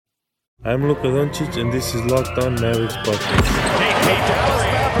I'm Luka Doncic, and this is Locked On Mavericks podcast. The Dallas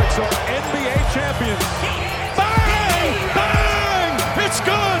Mavericks are NBA champions. Bang! Bang! It's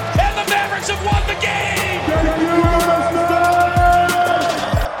good! And the Mavericks have won the game!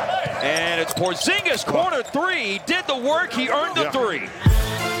 And it's Porzingis, corner three. He did the work. He earned the three.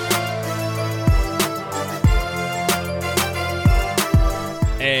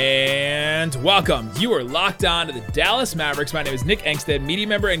 And welcome. You are locked on to the Dallas Mavericks. My name is Nick Engstead, media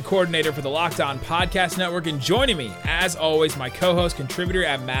member and coordinator for the Locked On Podcast Network. And joining me, as always, my co-host, contributor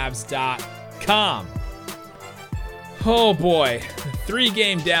at Mavs.com. Oh boy,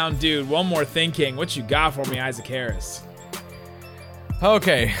 3-game down, dude. One more thinking. What you got for me, Isaac Harris?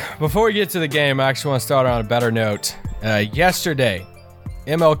 Okay, before we get to the game, I actually want to start on a better note. Yesterday,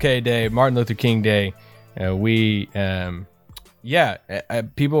 MLK Day, Martin Luther King Day,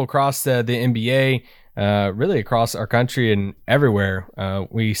 people across the NBA, really across our country and everywhere,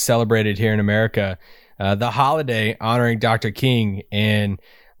 we celebrated here in America the holiday honoring Dr. King, and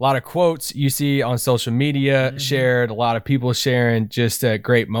a lot of quotes you see on social media shared, a lot of people sharing just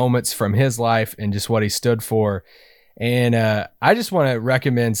great moments from his life and just what he stood for. And I just want to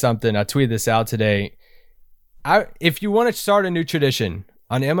recommend something. I tweeted this out today. If you want to start a new tradition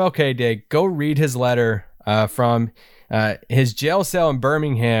on MLK Day, go read his letter from his jail cell in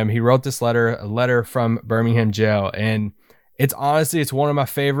Birmingham. He wrote this letter, a letter from Birmingham jail. And it's honestly one of my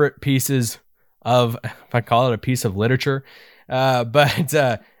favorite pieces of, if I call it a piece of literature. No,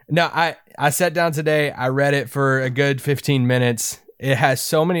 I sat down today. I read it for a good 15 minutes. It has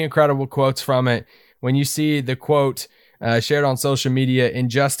so many incredible quotes from it. When you see the quote shared on social media,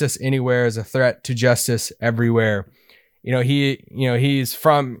 "Injustice anywhere is a threat to justice everywhere." He's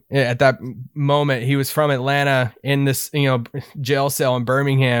from, at that moment, he was from Atlanta in this, jail cell in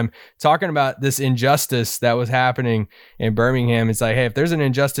Birmingham, talking about this injustice that was happening in Birmingham. It's like, hey, if there's an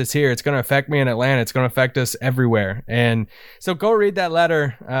injustice here, it's going to affect me in Atlanta. It's going to affect us everywhere. And so go read that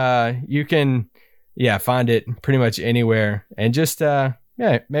letter. You can, find it pretty much anywhere. And just,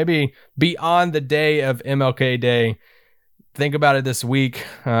 maybe beyond the day of MLK Day, think about it this week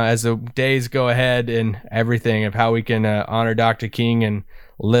as the days go ahead and everything of how we can honor Dr. King and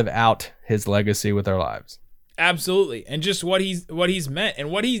live out his legacy with our lives. Absolutely. And just what he's meant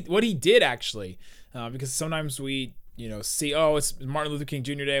and what he did actually, because sometimes we, see, it's Martin Luther King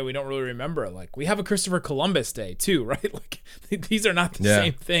Jr. Day. We don't really remember it. Like, we have a Christopher Columbus Day too, right? Like, these are not the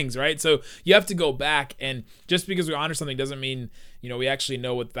same things, right? So you have to go back, and just because we honor something doesn't mean, we actually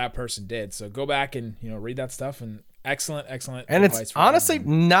know what that person did. So go back and, read that stuff. And excellent. And it's honestly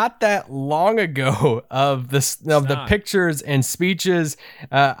not that long ago of the pictures and speeches.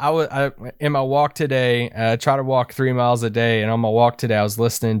 I in my walk today, try to walk 3 miles a day. And on my walk today, I was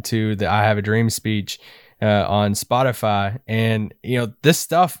listening to the I Have a Dream speech on Spotify. And, this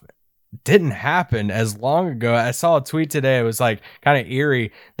stuff didn't happen as long ago. I saw a tweet today. It was like kind of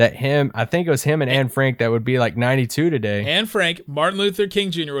eerie that I think it was him and Anne Frank that would be like 92 today. Anne Frank, Martin Luther King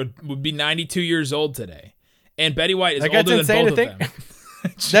Jr. would be 92 years old today. And Betty White is older than both of them.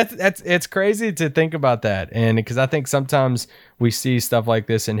 It's crazy to think about that. And because I think sometimes we see stuff like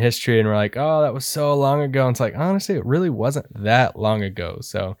this in history and we're like, oh, that was so long ago. And it's like, honestly, it really wasn't that long ago.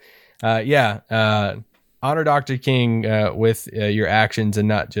 So, honor Dr. King with your actions and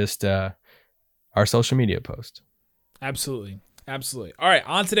not just our social media post. Absolutely. All right,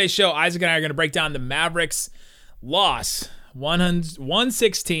 on today's show, Isaac and I are going to break down the Mavericks' loss,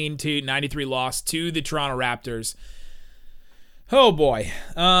 116-93 loss to the Toronto Raptors. Oh boy.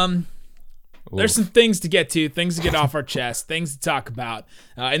 There's some things to get to, things to get off our chest, things to talk about.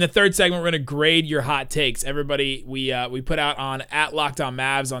 In the third segment, we're going to grade your hot takes. Everybody, we put out on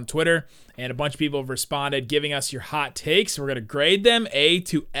 @LockedOnMavs on Twitter, and a bunch of people have responded giving us your hot takes. We're going to grade them A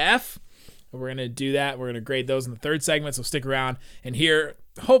to F. We're going to do that. We're going to grade those in the third segment, so stick around and hear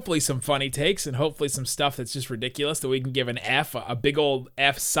hopefully some funny takes and hopefully some stuff that's just ridiculous that we can give an F, a big old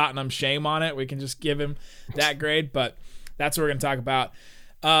F Satnam shame on it. We can just give him that grade, but that's what we're going to talk about.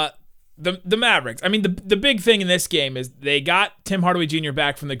 The Mavericks. I mean, the big thing in this game is they got Tim Hardaway Jr.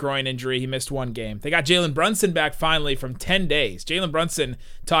 back from the groin injury. He missed one game. They got Jalen Brunson back finally from 10 days. Jalen Brunson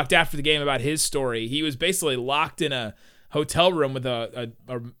talked after the game about his story. He was basically locked in a hotel room with a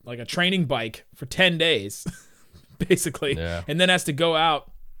training bike for 10 days, basically, and then has to go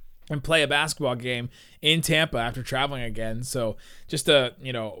out and play a basketball game in Tampa after traveling again. So just a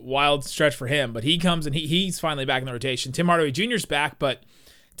wild stretch for him. But he comes and he's finally back in the rotation. Tim Hardaway Jr.'s back, but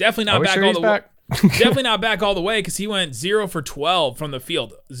definitely not back all the way. Definitely not back all the way because he went 0 for 12 from the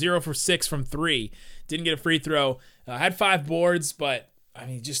field, 0 for 6 from 3. Didn't get a free throw. Had 5 boards, but I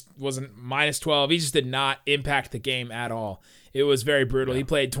mean, he just wasn't minus 12. He just did not impact the game at all. It was very brutal. He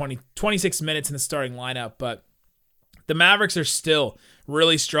played 26 minutes in the starting lineup, but the Mavericks are still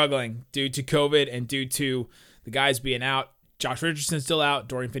really struggling due to COVID and due to the guys being out. Josh Richardson's still out.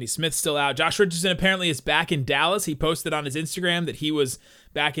 Dorian Finney-Smith's still out. Josh Richardson apparently is back in Dallas. He posted on his Instagram that he was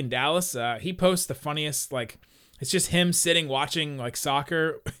back in Dallas. He posts the funniest, like, it's just him sitting watching like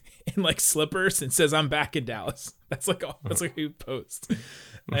soccer in like slippers and says, "I'm back in Dallas." That's like what he posts.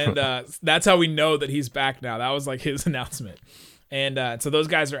 And that's how we know that he's back now. That was like his announcement. And so those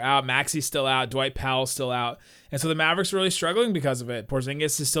guys are out. Maxi's still out. Dwight Powell's still out. And so the Mavericks are really struggling because of it.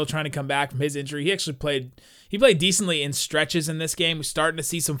 Porzingis is still trying to come back from his injury. He actually played decently in stretches in this game. We're starting to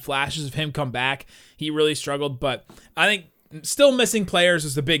see some flashes of him come back. He really struggled, but I think still missing players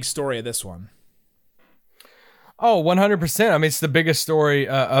is the big story of this one. Oh, 100%. I mean, it's the biggest story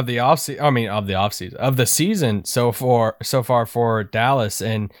of the offseason, of the season so far for Dallas.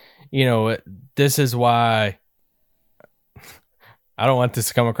 And, you know, this is why I don't want this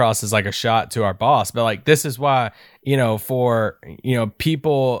to come across as like a shot to our boss, but like, this is why, you know, for, you know,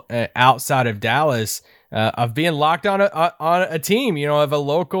 people outside of Dallas, of being locked on a team, you know, of a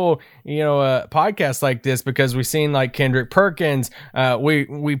local, you know, podcast like this, because we've seen like Kendrick Perkins.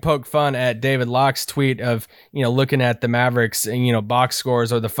 We poke fun at David Locke's tweet of, you know, looking at the Mavericks, you know, box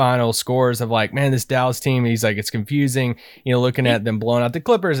scores or the final scores of like, man, this Dallas team, he's like, it's confusing, you know, looking at them blowing out the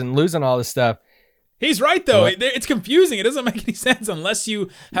Clippers and losing all this stuff. He's right, though. It's confusing. It doesn't make any sense unless you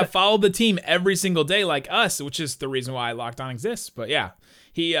have followed the team every single day like us, which is the reason why Locked On exists. But yeah,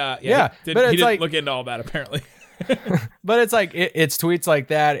 he didn't look into all that apparently. But it's like it's tweets like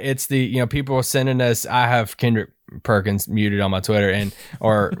that. It's the, you know, people sending us. I have Kendrick Perkins muted on my Twitter and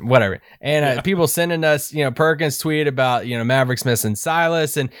or whatever, and people sending us, you know, Perkins tweet about, you know, Mavericks missing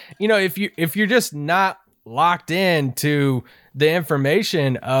Silas, and you know, if you're just not locked in to the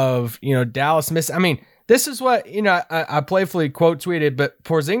information of, you know, Dallas miss. I mean, this is what, you know, I playfully quote tweeted, but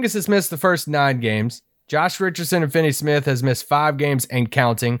Porzingis has missed the first 9 games. Josh Richardson and Finney-Smith has missed 5 games and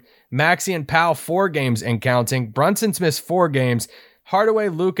counting. Maxey and Powell 4 games and counting. Brunson's missed 4 games. Hardaway,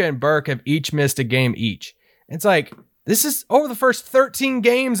 Luka, and Burke have each missed a game each. It's like, this is over the first 13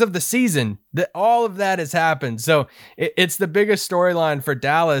 games of the season that all of that has happened. So it's the biggest storyline for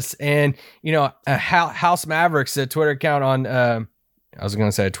Dallas. And, you know, House Mavericks, a Twitter account on, I was going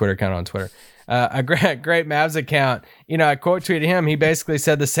to say a Twitter account on Twitter, a great Mavs account. You know, I quote tweeted him. He basically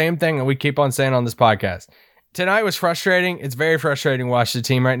said the same thing that we keep on saying on this podcast. Tonight was frustrating. It's very frustrating to watch the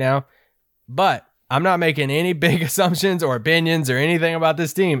team right now, but I'm not making any big assumptions or opinions or anything about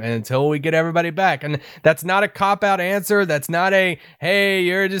this team until we get everybody back. And that's not a cop-out answer. That's not a, hey,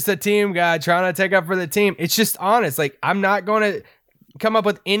 you're just a team guy trying to take up for the team. It's just honest. Like, I'm not going to come up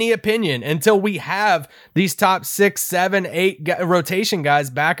with any opinion until we have these top 6, 7, 8 rotation guys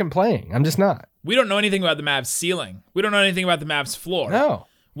back and playing. I'm just not. We don't know anything about the Mavs ceiling. We don't know anything about the Mavs floor. No.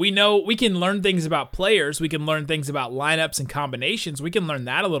 We know we can learn things about players. We can learn things about lineups and combinations. We can learn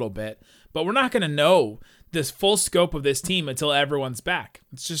that a little bit. But we're not going to know this full scope of this team until everyone's back.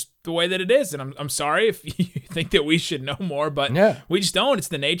 It's just the way that it is. And I'm sorry if you think that we should know more, but we just don't. It's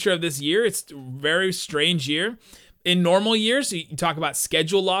the nature of this year. It's a very strange year. In normal years, you talk about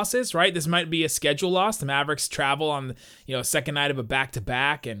schedule losses, right? This might be a schedule loss. The Mavericks travel on, you know, second night of a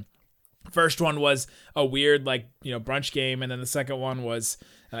back-to-back, and first one was a weird, like, you know, brunch game, and then the second one was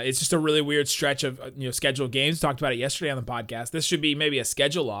it's just a really weird stretch of, you know, scheduled games. Talked about it yesterday on the podcast. This should be maybe a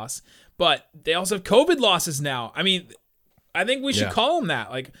schedule loss, but they also have COVID losses now. I mean, I think we should call them that,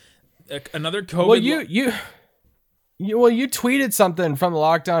 like another COVID. Well, you tweeted something from the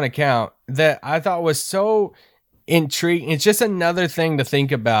Locked On account that I thought was so intriguing. It's just another thing to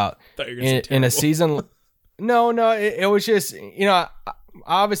think about in a season. No, it was just, you know,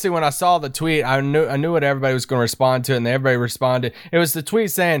 obviously when I saw the tweet, I knew what everybody was going to respond to, and everybody responded. It was the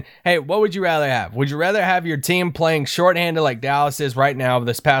tweet saying, hey, what would you rather have? Would you rather have your team playing shorthanded like Dallas is right now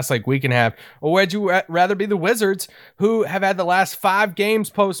this past like week and a half, or would you rather be the Wizards who have had the last 5 games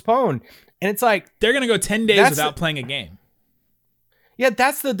postponed? And it's like, they're going to go 10 days without playing a game. Yeah,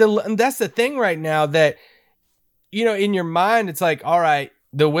 that's the thing right now that, you know, in your mind, it's like, all right,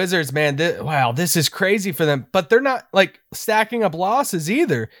 the Wizards, man, this is crazy for them. But they're not like stacking up losses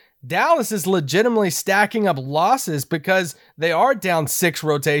either. Dallas is legitimately stacking up losses because they are down 6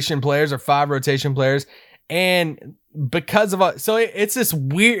 rotation players or 5 rotation players. And because of it's this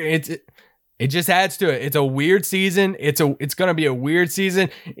weird, it just adds to it. It's a weird season. It's going to be a weird season.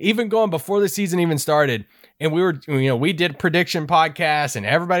 Even going before the season even started. And we did prediction podcasts and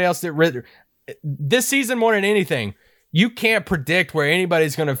everybody else did this season more than anything. You can't predict where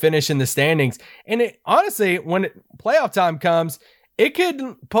anybody's going to finish in the standings. And honestly, when playoff time comes, it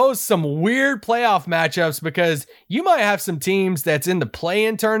could pose some weird playoff matchups because you might have some teams that's in the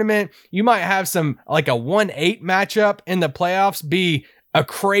play-in tournament. You might have some like a 1-8 matchup in the playoffs be a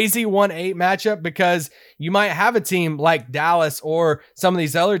crazy 1-8 matchup because you might have a team like Dallas or some of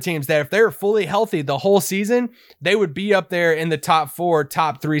these other teams that if they're fully healthy the whole season, they would be up there in the top 4,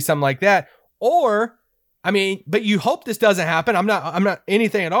 top 3, something like that. Or, I mean, but you hope this doesn't happen. I'm not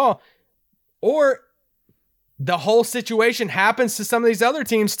anything at all. Or the whole situation happens to some of these other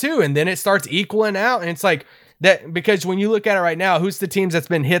teams too. And then it starts equaling out. And it's like that, because when you look at it right now, who's the teams that's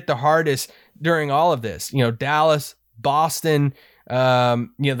been hit the hardest during all of this? You know, Dallas, Boston, are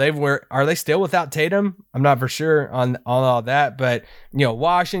they still without Tatum? I'm not for sure on all that, but you know,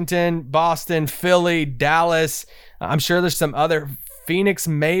 Washington, Boston, Philly, Dallas, I'm sure there's some other, Phoenix,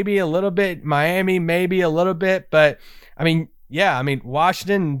 maybe a little bit, Miami, maybe a little bit, but I mean, yeah, I mean,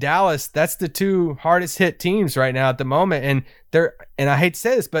 Washington and Dallas, that's the 2 hardest hit teams right now at the moment. And I hate to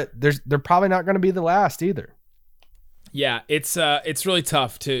say this, but they're probably not going to be the last either. Yeah, it's really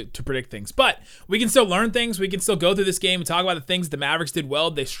tough to predict things, but we can still learn things. We can still go through this game and talk about the things the Mavericks did well,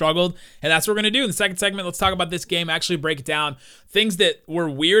 they struggled, and that's what we're going to do in the second segment. Let's talk about this game, actually break it down, things that were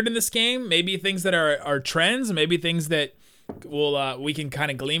weird in this game, maybe things that are trends, and maybe things that we can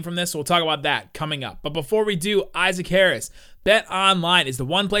kind of glean from this. So we'll talk about that coming up. But before we do, Isaac Harris, Bet Online is the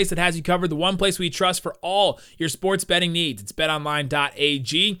one place that has you covered, the one place we trust for all your sports betting needs. It's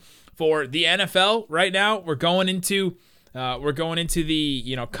betonline.ag. For the NFL right now, we're going into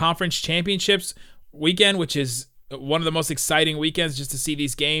the conference championships weekend, which is one of the most exciting weekends just to see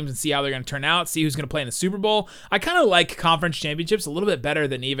these games and see how they're going to turn out, see who's going to play in the Super Bowl. I kind of like conference championships a little bit better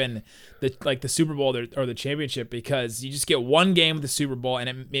than even the Super Bowl or the championship, because you just get one game of the Super Bowl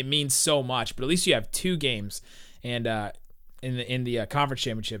and it means so much, but at least you have 2 games and in the conference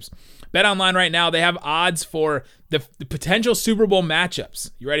championships. Bet Online right now, they have odds for the potential Super Bowl matchups.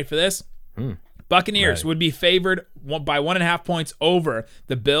 You ready for this? Buccaneers would be favored by 1.5 points over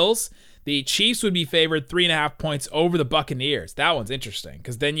the Bills. The Chiefs would be favored 3.5 points over the Buccaneers. That one's interesting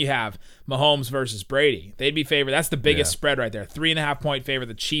because then you have Mahomes versus Brady. They'd be favored. That's the biggest spread right there. 3.5 point favor,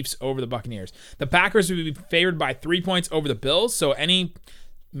 the Chiefs over the Buccaneers. The Packers would be favored by 3 points over the Bills. So any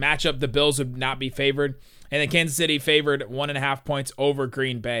matchup, the Bills would not be favored. And then Kansas City favored 1.5 points over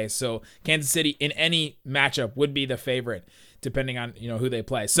Green Bay. So Kansas City in any matchup would be the favorite, depending on who they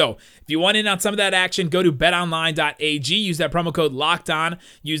play. So if you want in on some of that action, go to betonline.ag. Use that promo code LOCKEDON.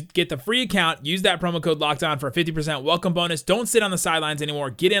 Get the free account. Use that promo code LOCKEDON for a 50% welcome bonus. Don't sit on the sidelines anymore.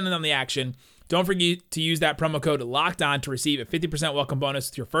 Get in on the action. Don't forget to use that promo code LOCKEDON to receive a 50% welcome bonus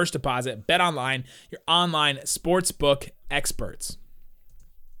with your first deposit. BetOnline, your online sportsbook experts.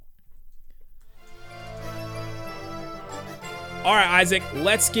 All right, Isaac,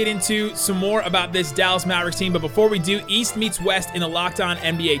 let's get into some more about this Dallas Mavericks team. But before we do, East meets West in the Locked On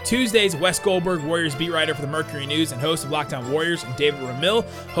NBA Tuesdays. Wes Goldberg, Warriors beat writer for the Mercury News and host of Locked On Warriors, and David Ramil,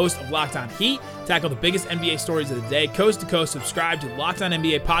 host of Locked On Heat, tackle the biggest NBA stories of the day, coast to coast. Subscribe to the Locked On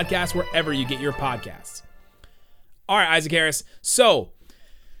NBA podcast wherever you get your podcasts. All right, Isaac Harris. So,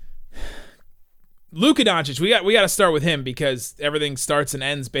 Luka Doncic, we got to start with him because everything starts and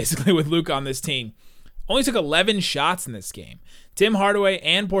ends basically with Luka on this team. Only took 11 shots in this game. Tim Hardaway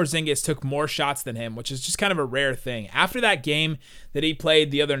and Porzingis took more shots than him, which is just kind of a rare thing. After that game that he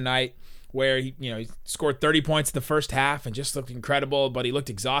played the other night where he scored 30 points in the first half and just looked incredible, but he looked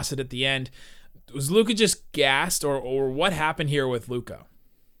exhausted at the end. Was Luka just gassed or what happened here with Luka?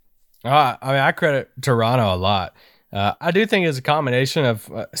 I credit Toronto a lot. I do think it's a combination of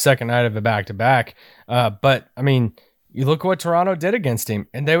second night of a back-to-back. But, I mean, you look what Toronto did against him,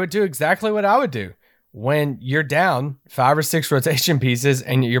 and they would do exactly what I would do. When you're down 5 or 6 rotation pieces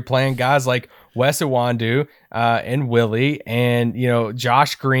and you're playing guys like Wes Iwundu and Willie and,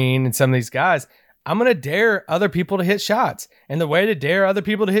 Josh Green and some of these guys, I'm going to dare other people to hit shots. And the way to dare other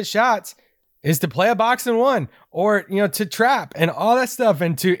people to hit shots is to play a box and one or, to trap and all that stuff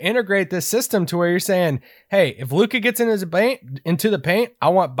and to integrate this system to where you're saying, hey, if Luka gets into the paint, I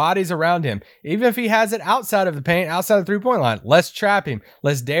want bodies around him. Even if he has it outside of the paint, outside of the 3-point line, let's trap him.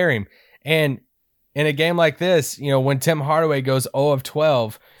 Let's dare him. And in a game like this, when Tim Hardaway goes 0 of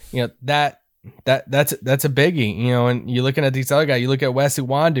 12, that's a biggie, and you're looking at these other guys. You look at Wes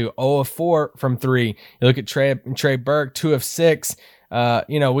Iwundu, 0 of 4 from 3. You look at Trey Burke, 2 of 6.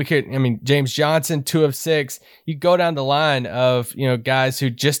 James Johnson, 2 of 6. You go down the line of, guys who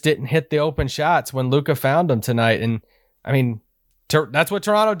just didn't hit the open shots when Luka found them tonight. And I mean, that's what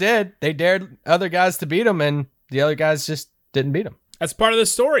Toronto did. They dared other guys to beat them, and the other guys just didn't beat them. That's part of the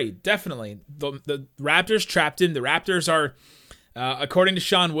story, definitely. The Raptors trapped him. The Raptors are According to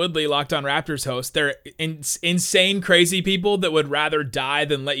Sean Woodley, Locked On Raptors host, they're insane, crazy people that would rather die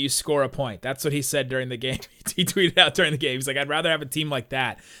than let you score a point. That's what he said during the game. He tweeted out during the game. He's like, I'd rather have a team like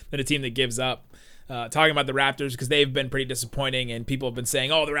that than a team that gives up. Talking about the Raptors because they've been pretty disappointing, and people have been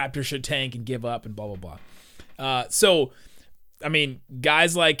saying, oh, the Raptors should tank and give up and blah, blah, blah. So, I mean,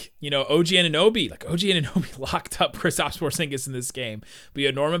 guys like, OG Anunoby, locked up Kristaps Porzingis in this game. But you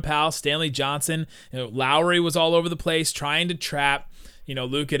had Norman Powell, Stanley Johnson, Lowry was all over the place trying to trap,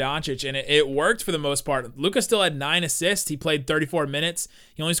 Luka Doncic, and it worked for the most part. Luka still had 9 assists. He played 34 minutes.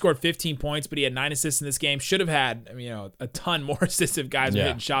 He only scored 15 points, but he had 9 assists in this game. Should have had, a ton more assists if guys were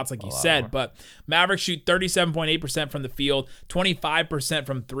hitting shots like you said. More. But Mavericks shoot 37.8% from the field, 25%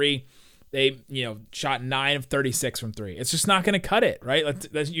 from three. They, shot 9 of 36 from three. It's just not going to cut it, right?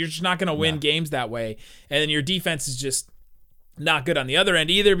 You're just not going to win games that way. And then your defense is just not good on the other end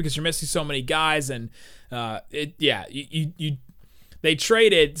either because you're missing so many guys. And they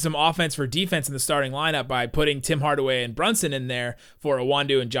traded some offense for defense in the starting lineup by putting Tim Hardaway and Brunson in there for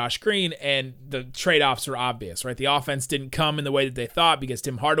Iwundu and Josh Green, and the trade-offs are obvious, right? The offense didn't come in the way that they thought because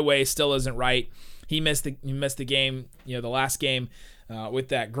Tim Hardaway still isn't right. He missed the game, the last game with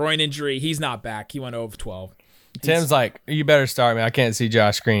that groin injury. He's not back. He went 0 of 12. Tim's like, you better start me. I can't see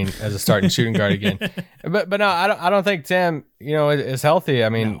Josh Green as a starting shooting guard again. But no, I don't think Tim, is healthy. I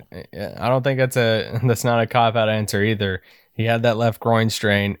mean, no. I don't think that's not a cop-out answer either. He had that left groin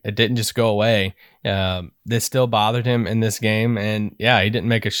strain. It didn't just go away. This still bothered him in this game. And he didn't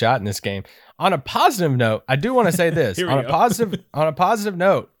make a shot in this game. On a positive note, I do want to say this. on a positive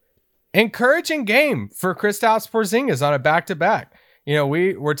note, encouraging game for Kristaps Porzingis on a back-to-back.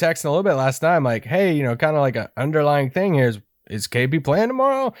 We were texting a little bit last time, like, hey, kind of like an underlying thing here is KP playing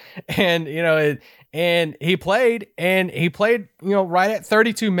tomorrow? And, and he played, right at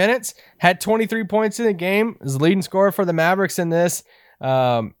 32 minutes, had 23 points in the game, was the leading scorer for the Mavericks in this. He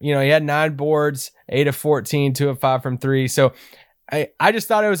had 9 boards, 8 of 14, 2 of 5 from 3. So I just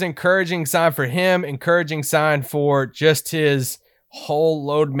thought it was an encouraging sign for him, encouraging sign for just his whole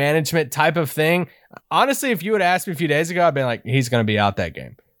load management type of thing. Honestly, if you would ask me a few days ago, I'd been like, he's going to be out that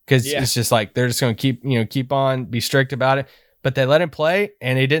game because it's just like they're just going to keep on, be strict about it. But they let him play,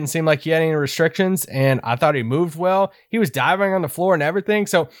 and he didn't seem like he had any restrictions. And I thought he moved well. He was diving on the floor and everything.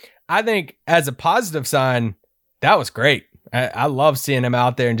 So I think as a positive sign, that was great. I love seeing him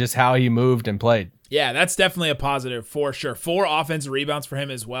out there and just how he moved and played. Yeah, that's definitely a positive for sure. 4 offensive rebounds for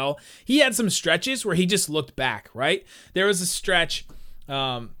him as well. He had some stretches where he just looked back, right? There was a stretch.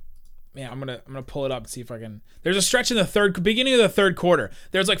 I'm gonna pull it up and see if I can. There's a stretch in the beginning of the third quarter.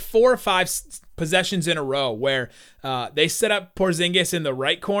 There's like 4 or 5 possessions in a row where they set up Porzingis in the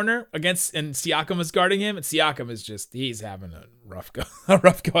right corner and Siakam was guarding him, and Siakam is he's having a rough go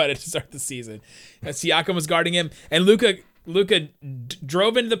at it to start the season. Siakam was guarding him, and Luka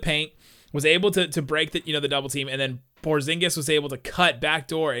drove into the paint, was able to break the double team, and then Porzingis was able to cut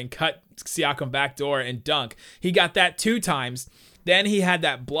backdoor and cut Siakam backdoor and dunk. He got that 2 times. Then he had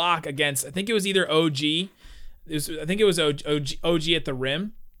that block against, I think it was either OG. I think it was OG at the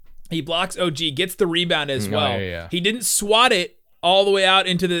rim. He blocks OG, gets the rebound as well. Yeah. He didn't swat it all the way out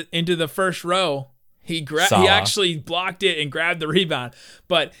into the first row. He actually blocked it and grabbed the rebound,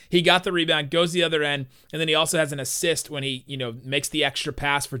 but he got the rebound, goes the other end, and then he also has an assist when he makes the extra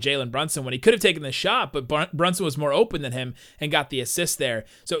pass for Jalen Brunson when he could have taken the shot, but Brunson was more open than him and got the assist there.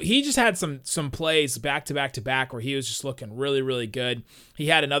 So he just had some plays back to back to back where he was just looking really, really good. He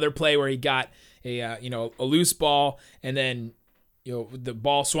had another play where he got a loose ball, and then the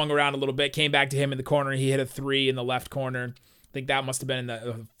ball swung around a little bit, came back to him in the corner. He hit a 3 in the left corner. I think that must have been in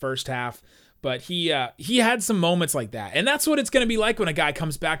the first half. But he had some moments like that. And that's what it's going to be like when a guy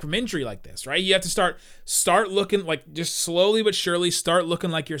comes back from injury like this, right? You have to start looking like, just slowly but surely start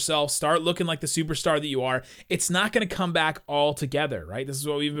looking like yourself, start looking like the superstar that you are. It's not going to come back all together, right? This is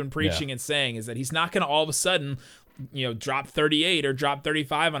what we've been preaching and saying, is that he's not going to all of a sudden, drop 38 or drop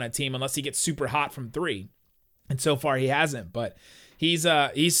 35 on a team unless he gets super hot from 3. And so far he hasn't, but he's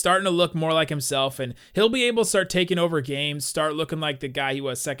starting to look more like himself, and he'll be able to start taking over games, start looking like the guy he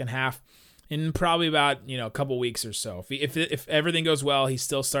was second half in probably about a couple weeks or so. If everything goes well, he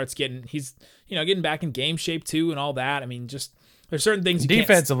still starts getting back in game shape too and all that. I mean, just there's certain things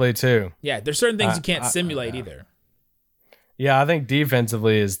defensively too. Yeah, there's certain things you can't simulate either. Yeah, I think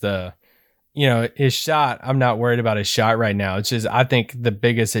defensively is his shot. I'm not worried about his shot right now. It's just I think the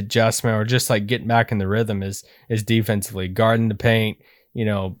biggest adjustment, or just like getting back in the rhythm, is defensively guarding the paint,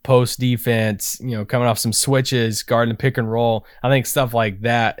 post defense, coming off some switches, guarding the pick and roll. I think stuff like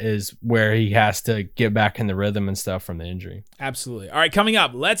that is where he has to get back in the rhythm and stuff from the injury. Absolutely. All right, coming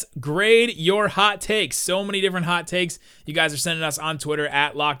up, let's grade your hot takes. So many different hot takes you guys are sending us on Twitter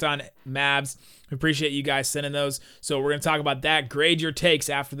at LockedOnMavs. We appreciate you guys sending those. So we're going to talk about that. Grade your takes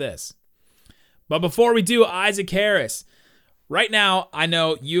after this. But before we do, Isaac Harris. Right now, I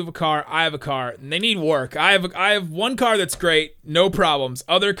know you have a car, I have a car, and they need work. I have one car that's great, no problems.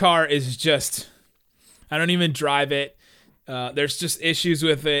 Other car is just, I don't even drive it. There's just issues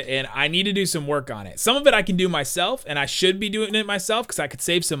with it, and I need to do some work on it. Some of it I can do myself, and I should be doing it myself because I could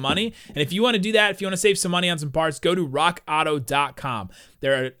save some money. And if you want to do that, if you want to save some money on some parts, go to rockauto.com.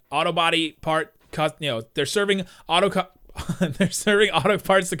 They're an auto body part, they're serving they're serving auto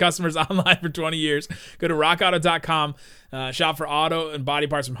parts to customers online for 20 years. Go to rockauto.com, shop for auto and body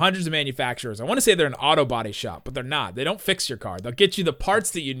parts from hundreds of manufacturers. I want to say they're an auto body shop, but they're not. They don't fix your car. They'll get you the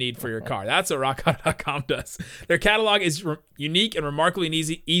parts that you need for your car. That's what rockauto.com does. Their catalog is unique and remarkably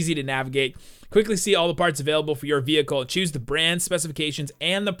easy to navigate. Quickly see all the parts available for your vehicle. Choose the brand, specifications,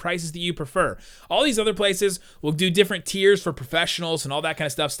 and the prices that you prefer. All these other places will do different tiers for professionals and all that kind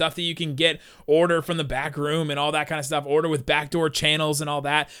of stuff that you can order from the back room and all that kind of stuff, order with backdoor channels and all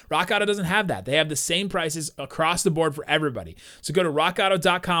that. Rock Auto doesn't have that. They have the same prices across the board for everybody. So go to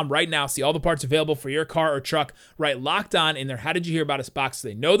rockauto.com right now, see all the parts available for your car or truck. Write Locked On in their How Did You Hear About Us box so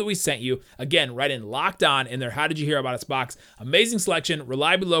they know that we sent you. Again, write in Locked On in their How Did You Hear About Us box. Amazing selection,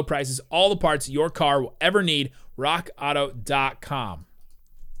 reliably low prices, all the parts your car will ever need. rockauto.com.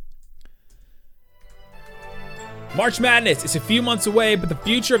 March Madness is a few months away, but the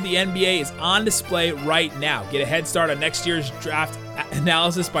future of the NBA is on display right now. Get a head start on next year's draft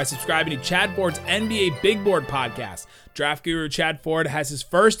analysis by subscribing to Chad Ford's NBA Big Board podcast. Draft guru Chad Ford has his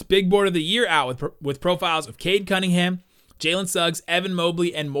first Big Board of the year out with profiles of Cade Cunningham, Jalen Suggs, Evan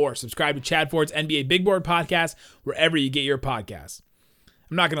Mobley, and more. Subscribe to Chad Ford's NBA Big Board podcast wherever you get your podcasts.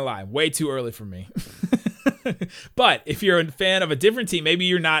 I'm not going to lie, way too early for me. But if you're a fan of a different team, maybe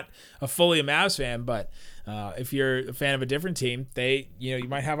you're not fully a Mavs fan, but if you're a fan of a different team, you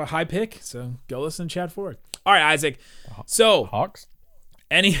might have a high pick. So go listen to Chad Ford. All right, Isaac. So Hawks.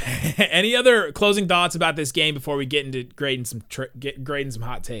 Any other closing thoughts about this game before we get into grading some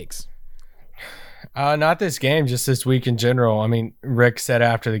hot takes? Not this game, just this week in general. I mean, Rick said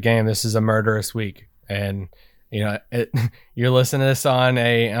after the game, this is a murderous week, and you're listening to this on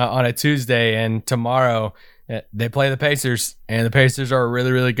a Tuesday, and tomorrow they play the Pacers, and the Pacers are a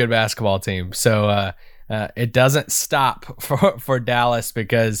really, really good basketball team. So it doesn't stop for Dallas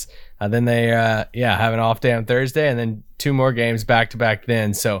because then they have an off day on Thursday, and then 2 more games back to back.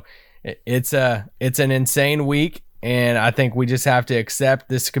 Then so it's an insane week, and I think we just have to accept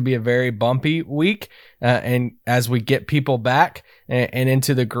this could be a very bumpy week. And as we get people back and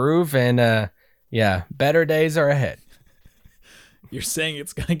into the groove, and better days are ahead. You're saying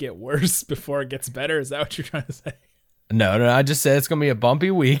it's going to get worse before it gets better? Is that what you're trying to say? No, I just said it's going to be a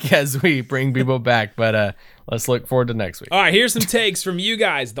bumpy week as we bring people back, but let's look forward to next week. All right, here's some takes from you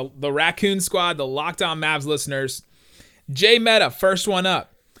guys, the Raccoon Squad, the Locked On Mavs listeners. Jay Meta, first one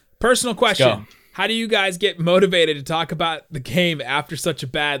up. Personal question. How do you guys get motivated to talk about the game after such a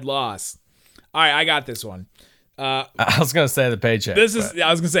bad loss? All right, I got this one. I was gonna say the paycheck. This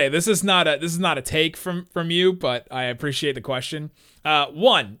is not a take from you, but I appreciate the question.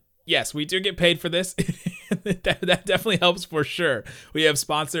 One, yes, we do get paid for this. that definitely helps for sure. We have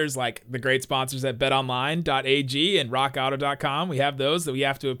sponsors like the great sponsors at betonline.ag and rockauto.com. We have those that we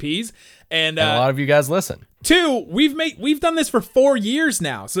have to appease, and a lot of you guys listen. 2, we've done this for 4 years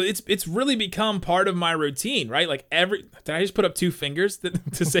now, so it's really become part of my routine, right? Like did I just put up 2 fingers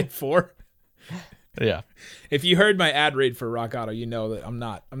to say 4? Yeah. If you heard my ad read for Rock Auto, you know that I'm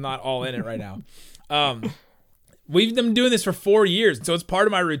not all in it right now. We've been doing this for 4 years, so it's part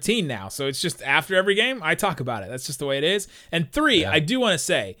of my routine now. So it's just after every game, I talk about it. That's just the way it is. And 3, I do want to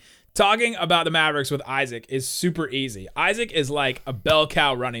say, talking about the Mavericks with Isaac is super easy. Isaac is like a bell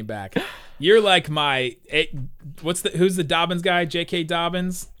cow running back. You're like who's the Dobbins guy? J.K.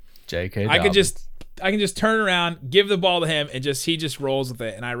 Dobbins? J.K. Dobbins. I can just turn around, give the ball to him, and he just rolls with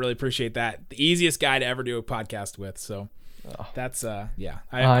it, and I really appreciate that. The easiest guy to ever do a podcast with. So that's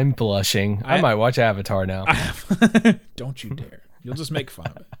I'm blushing. I might watch Avatar now. Don't you dare. You'll just make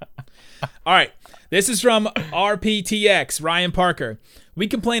fun of it. All right. This is from RPTX, Ryan Parker. We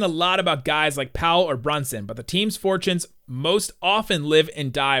complain a lot about guys like Powell or Brunson, but the team's fortunes most often live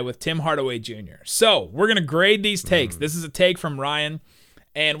and die with Tim Hardaway Jr. So we're going to grade these takes. This is a take from Ryan,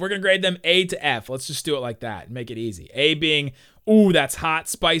 and we're going to grade them A to F. Let's just do it like that and make it easy. A being ooh, that's hot,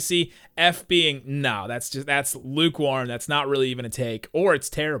 spicy. F being, no, that's lukewarm. That's not really even a take, or it's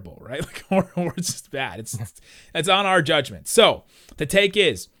terrible, right? Like, or it's just bad. It's on our judgment. So the take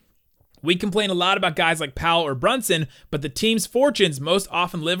is, we complain a lot about guys like Powell or Brunson, but the team's fortunes most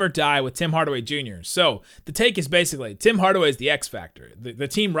often live or die with Tim Hardaway Jr. So the take is basically, Tim Hardaway is the X factor. The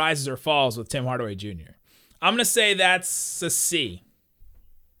team rises or falls with Tim Hardaway Jr. I'm going to say that's a C.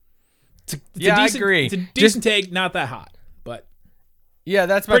 I agree. It's a decent take, not that hot, but yeah,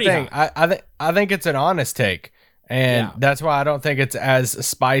 that's my thing. I think it's an honest take, and that's why I don't think it's as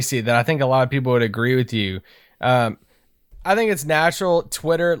spicy. That I think a lot of people would agree with you. I think it's natural.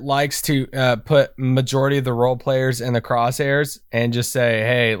 Twitter likes to put majority of the role players in the crosshairs and just say,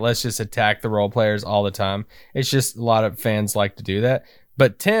 hey, let's just attack the role players all the time. It's just a lot of fans like to do that.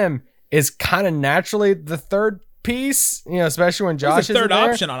 But Tim is kind of naturally the third piece, especially when Josh is the third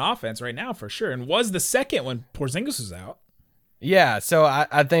there. option on offense right now for sure, and was the second when Porzingis was out. Yeah, so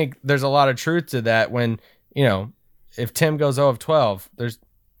I think there's a lot of truth to that. When if Tim goes 0 of 12,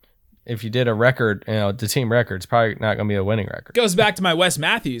 if you did a record, the team record, it's probably not going to be a winning record. Goes back to my Wes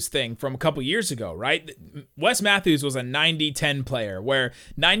Matthews thing from a couple years ago, right? Wes Matthews was a 90-10 player where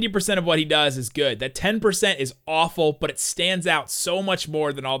 90% of what he does is good. That 10% is awful, but it stands out so much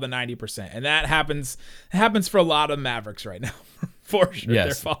more than all the 90%. And that happens for a lot of Mavericks right now. For sure. Yes.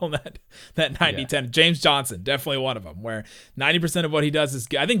 They're following that 90-10. Yeah. James Johnson, definitely one of them, where 90% of what he does is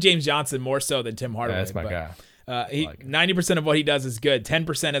good. I think James Johnson more so than Tim Hardaway. Yeah, that's my guy. 90% of what he does is good.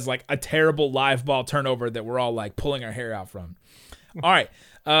 10% is like a terrible live ball turnover that we're all like pulling our hair out from. All right.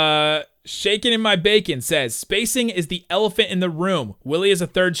 Shaking in my bacon says, spacing is the elephant in the room. Willie is a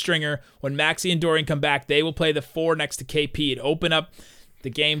third stringer. When Maxey and Dorian come back, they will play the 4 next to KP. It open up the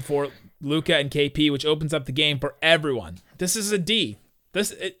game for Luka and KP, which opens up the game for everyone. This is a D.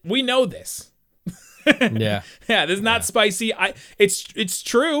 We know this. Yeah. Yeah, this is not spicy. It's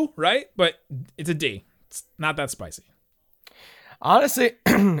true, right? But it's a D. It's not that spicy. Honestly,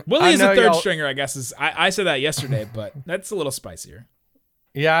 Willie is a third stringer, I guess. I said that yesterday, but that's a little spicier.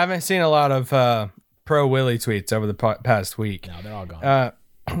 Yeah, I haven't seen a lot of pro Willie tweets over the past week. No, they're all gone.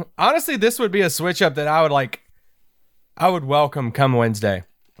 Honestly, this would be a switch up that I would welcome come Wednesday.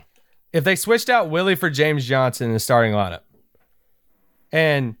 If they switched out Willie for James Johnson in the starting lineup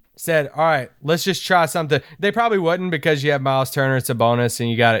and said, all right, let's just try something. They probably wouldn't, because you have Miles Turner, it's a bonus, and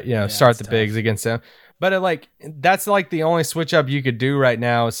you got to start the bigs against them. But that's like the only switch up you could do right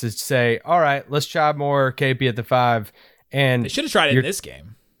now is to say, all right, let's try more KP at the 5. And they should have tried it in this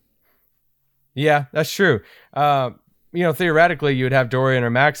game. Yeah, that's true. Theoretically you would have Dorian or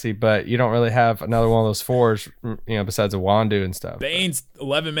Maxey, but you don't really have another one of those 4s, besides a Wandu and stuff. Baines,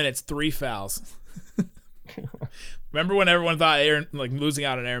 11 minutes, 3 fouls. Remember when everyone thought losing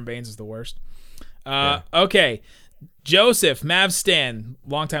out on Aaron Baines was the worst? Okay. Joseph, Mavs Stan,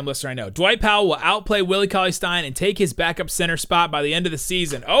 longtime listener I know. Dwight Powell will outplay Willie Cauley-Stein and take his backup center spot by the end of the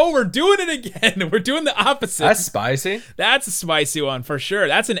season. Oh, we're doing it again. We're doing the opposite. That's spicy. That's a spicy one for sure.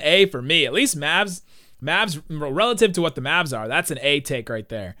 That's an A for me. At least Mavs relative to what the Mavs are, that's an A take right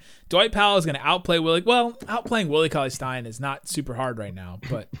there. Dwight Powell is going to outplay Willie. Well, outplaying Willie Cauley-Stein is not super hard right now,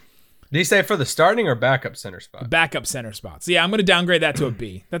 but... Did you say for the starting or backup center spot? Backup center spots. Yeah, I'm going to downgrade that to a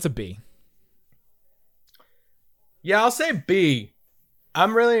B. That's a B. Yeah, I'll say B.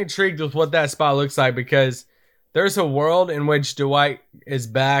 I'm really intrigued with what that spot looks like, because there's a world in which Dwight is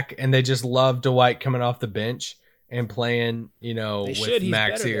back and they just love Dwight coming off the bench and playing, with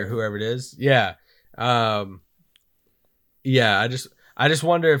Maxey or whoever it is. Yeah. I just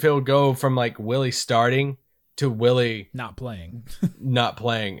wonder if it'll go from Willie starting to Willie not playing.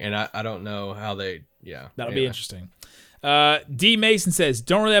 And I don't know how that'll be interesting. D Mason says,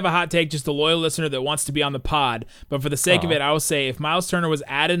 don't really have a hot take, just a loyal listener that wants to be on the pod, but for the sake of it, I will say if Miles Turner was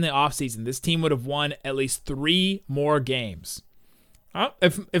added in the offseason, this team would have won at least 3 more games.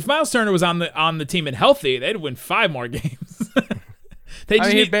 If Miles Turner was on the team and healthy, they'd win 5 more games.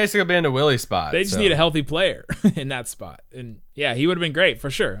 He'd basically be in the Willie spot. They just need a healthy player in that spot. And yeah, he would have been great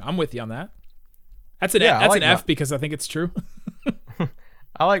for sure. I'm with you on that. That's an F because I think it's true.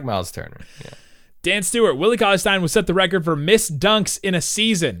 I like Miles Turner. Yeah. Dan Stewart, Willie Cauley-Stein will set the record for missed dunks in a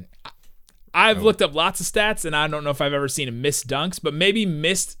season. I've looked up lots of stats, and I don't know if I've ever seen him miss dunks, but maybe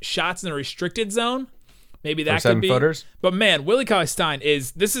missed shots in the restricted zone. Maybe that could be. 7-footers. But man, Willie Cauley-Stein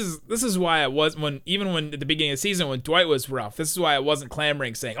is this is why I was when at the beginning of the season when Dwight was rough. This is why I wasn't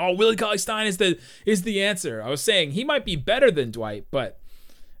clamoring saying, "Oh, Willie Cauley-Stein is the answer." I was saying he might be better than Dwight, but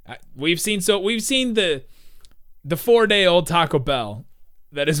we've seen the 4-day-old Taco Bell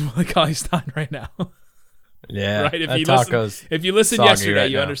that is Willie Cauley-Stein right now. Yeah, right. If you listened soggy yesterday,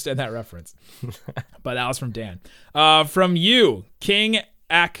 right you now. understand that reference. But that was from Dan. From you, King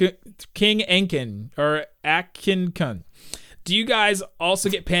Ankin or Atkinkun. Do you guys also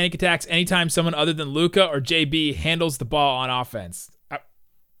get panic attacks anytime someone other than Luka or JB handles the ball on offense? I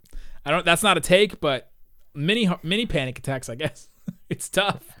don't. That's not a take, but mini panic attacks, I guess. It's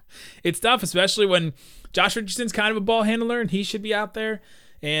tough. It's tough, especially when Josh Richardson's kind of a ball handler and he should be out there.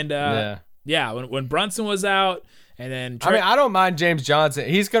 And when Brunson was out, and then I don't mind James Johnson.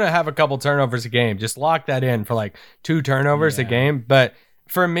 He's gonna have a couple turnovers a game. Just lock that in for like 2 turnovers a game. But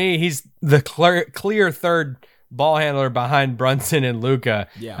for me, he's the clear third ball handler behind Brunson and Luka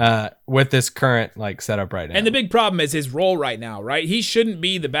with this current like setup right now. And the big problem is his role right now, right? He shouldn't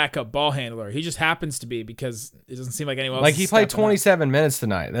be the backup ball handler. He just happens to be because it doesn't seem like anyone else. Like he played 27 minutes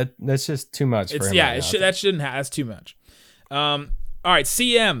tonight. That's just too much for him. Yeah, that shouldn't have. That's too much. All right,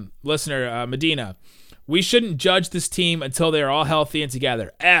 CM listener Medina. We shouldn't judge this team until they are all healthy and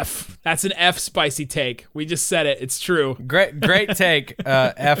together. F. That's an F spicy take. We just said it. It's true. Great take.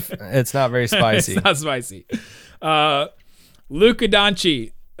 F. It's not very spicy. It's not spicy. Luka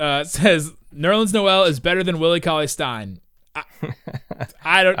Doncic says Nerlens Noel is better than Willie Cauley-Stein.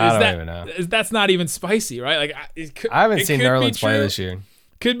 I don't even know. That's not even spicy, right? Like I haven't seen Nerlens play this year.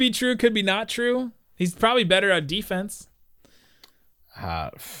 Could be true. Could be not true. He's probably better at defense.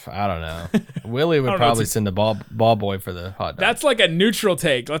 I don't know. Willie would probably send the ball boy for the hot dog. That's like a neutral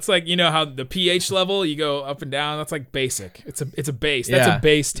take. That's like, you know how the pH level, you go up and down. That's like basic. It's a base. That's a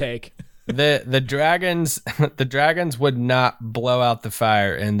base take. The Dragons would not blow out the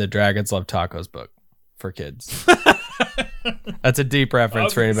fire in the Dragons Love Tacos book for kids. That's a deep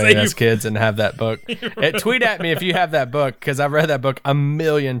reference for anybody who has kids and have that book. Tweet at me if you have that book, because I've read that book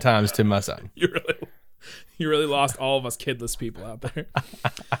 1,000,000 times to my son. You really lost all of us kidless people out there.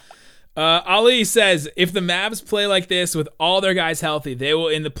 Ali says, if the Mavs play like this with all their guys healthy, they will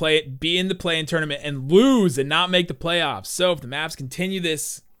be in the play-in tournament and lose and not make the playoffs. So if the Mavs continue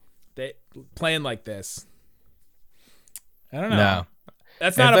this, playing like this, I don't know. No.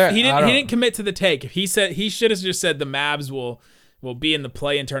 That's not he didn't commit to the take. He said he should have just said the Mavs will be in the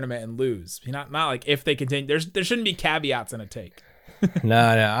play-in tournament and lose. Not like if they continue. There shouldn't be caveats in a take. No,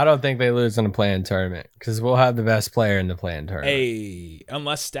 I don't think they lose in the play-in tournament because we'll have the best player in the play-in tournament.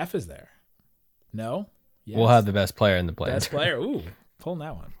 Unless Steph is there. No? Yes. We'll have the best player in the play-in tournament. Best player? Ooh, pulling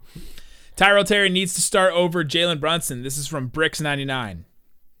that one. Tyrell Terry needs to start over Jalen Brunson. This is from Bricks99.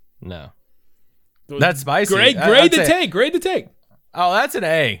 No. That's spicy. Grade the take. Oh, that's an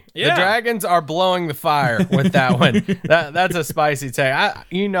A. Yeah. The Dragons are blowing the fire with that one. That's a spicy take. I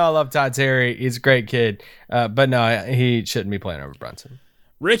love Todd Terry. He's a great kid. But no, he shouldn't be playing over Brunson.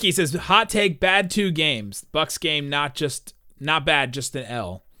 Ricky says, hot take, bad 2 games. Bucks game, not bad, just an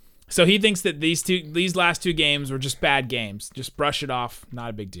L. So he thinks that these last 2 games were just bad games. Just brush it off.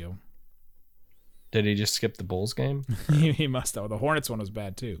 Not a big deal. Did he just skip the Bulls game? He must have. The Hornets one was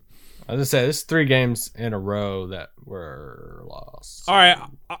bad too. I was gonna say, this is 3 games in a row that were lost. All right,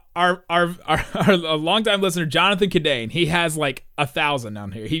 our longtime listener Jonathan Cadane, he has like 1,000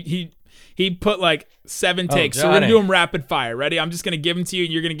 down here. He put like 7 takes. So we're gonna do them rapid fire. Ready? I'm just gonna give them to you,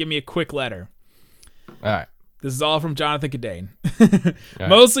 and you're gonna give me a quick letter. All right. This is all from Jonathan Cadane.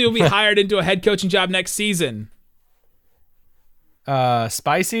 Mosley will be hired into a head coaching job next season.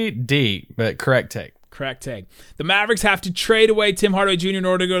 Spicy D, but correct take. Correct take. The Mavericks have to trade away Tim Hardaway Jr. in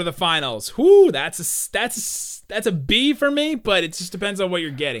order to go to the finals. Whoo, that's a B for me, but it just depends on what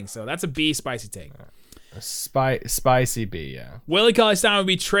you're getting. So that's a B spicy take. Spicy B, yeah. Willie Cauley-Stein will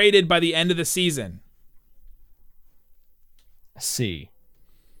be traded by the end of the season. C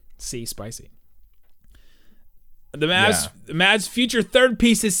spicy. The Mavs' future third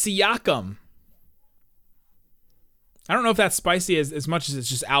piece is Siakam. I don't know if that's spicy as much as it's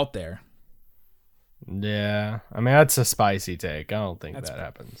just out there. Yeah, I mean, that's a spicy take. I don't think that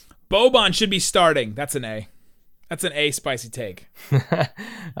happens. Boban should be starting. That's an A. That's an A spicy take.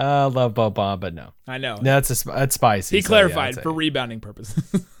 I love Boban, but no. I know. That's spicy. He clarified for rebounding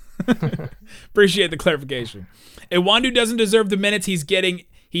purposes. Appreciate the clarification. Iwandu doesn't deserve the minutes he's getting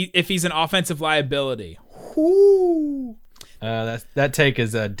if he's an offensive liability. Whoo. That take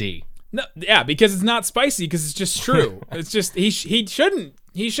is a D. No, yeah, because it's not spicy, because it's just true. It's just he shouldn't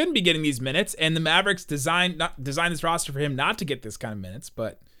be getting these minutes, and the Mavericks designed this roster for him not to get this kind of minutes.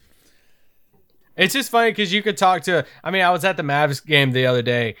 But it's just funny because you could talk to. I mean, I was at the Mavs game the other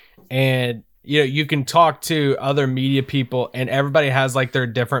day, and you can talk to other media people, and everybody has like their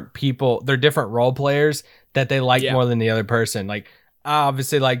different role players that they like more than the other person. Like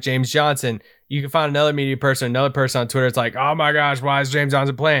obviously, like James Johnson, you can find another media person, another person on Twitter. It's like, oh my gosh, why is James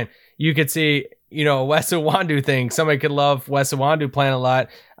Johnson playing? You could see a Wes Iwundu thing. Somebody could love Wes Iwundu playing a lot,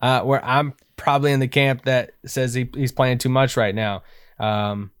 where I'm probably in the camp that says he's playing too much right now.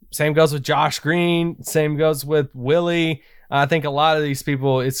 Same goes with Josh Green. Same goes with Willie. I think a lot of these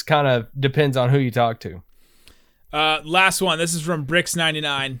people, it's kind of depends on who you talk to. Last one. This is from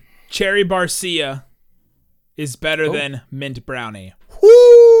Bricks99. Cherry Barcia is better than Mint Brownie.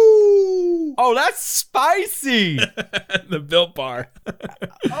 Woo! Oh, that's spicy. The Built Bar.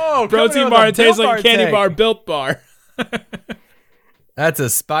 Oh, protein bar. It tastes like a candy bar. Built Bar. That's a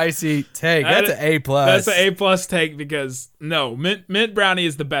spicy take. That's an A+. That's an A+ take because no, Mint Brownie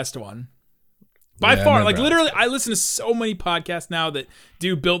is the best one. By far, like literally, I listen to so many podcasts now that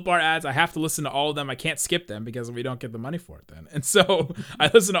do Built Bar ads. I have to listen to all of them. I can't skip them because we don't get the money for it then. And so I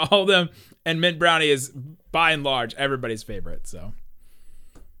listen to all of them, and Mint Brownie is, by and large, everybody's favorite. So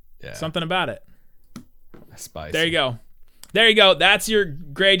something about it. Spicy. There you go. That's your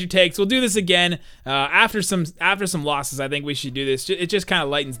grade your takes. We'll do this again after some losses. I think we should do this. It just kind of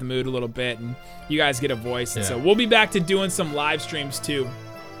lightens the mood a little bit, and you guys get a voice. And so we'll be back to doing some live streams too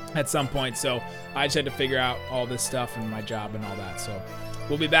at some point. So I just had to figure out all this stuff and my job and all that. So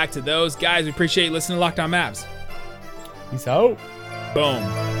we'll be back to those. Guys, we appreciate you listening to Locked On Mavs. Peace out. Boom.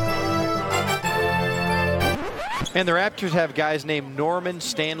 And the Raptors have guys named Norman,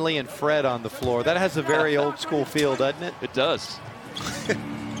 Stanley, and Fred on the floor. That has a very old school feel, doesn't it? It does. I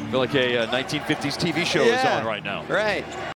feel like a 1950s TV show is on right now. Right.